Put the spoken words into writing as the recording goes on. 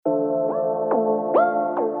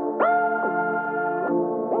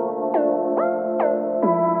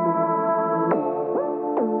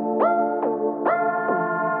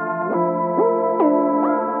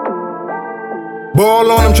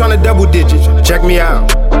Ball on, I'm tryna double digits. Check me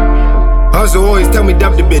out. Hustle always tell me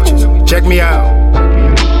dump the bitches. Check me out.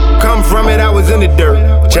 Come from it, I was in the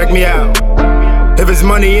dirt. Check me out. If it's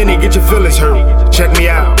money in it, get your feelings hurt. Check me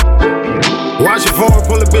out. Watch your phone,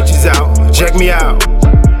 pull the bitches out. Check me out.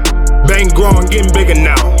 Bank growing, getting bigger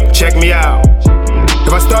now. Check me out.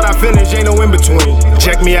 If I start, I finish, ain't no in between.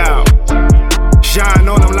 Check me out. Shine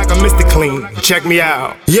on them like I'm Mr. Clean. Check me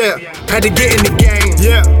out. Yeah, had to get in the game.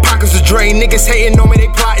 Yeah, pockets are drained. Niggas hating on me, they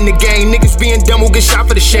plotting the game. Niggas being dumb will get shot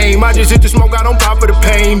for the shame. I just hit the smoke, I don't pop for the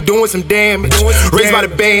pain. Doing some damage. Raised by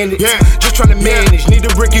the bandits. Yeah, just trying to manage. Need a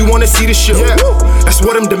brick, you wanna see the show. Yeah. That's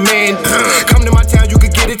what I'm demanding. Come to my town, you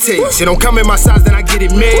could get a taste. It don't come in my size, then I get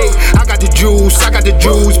it made. I got the juice, I got the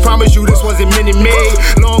juice. Promise you this wasn't minute made.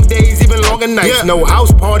 Long days, even longer nights. Yeah. No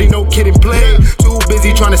house party, no kid and play. Too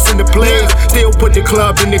busy trying to send the plays. Still put the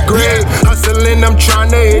club in the grave. Hustling, I'm trying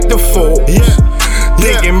to hit the four.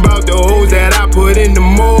 Thinking about the hoes that I put in the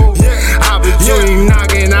mold. Opportunity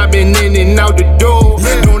knocking, I've been in and out the door.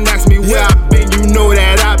 Don't ask me where I've been, you know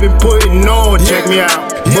that I've been putting on. Check me out.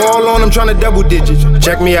 Ball on, I'm trying to double digits.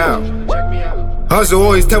 Check me out. Hustle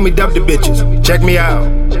always tell me dump the bitches. Check me out.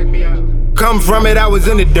 Come from it, I was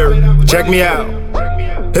in the dirt. Check me out.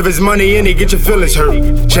 If it's money in it, get your feelings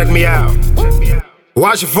hurt. Check me out.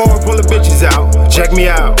 Watch your phone, pull the bitches out. Check me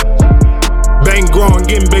out. Bank growing,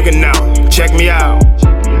 getting bigger now. Check me out.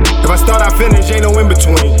 If I start, I finish, ain't no in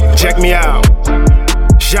between. Check me out.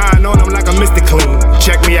 Shine on them like I'm Mr. Clean.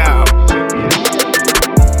 Check me out.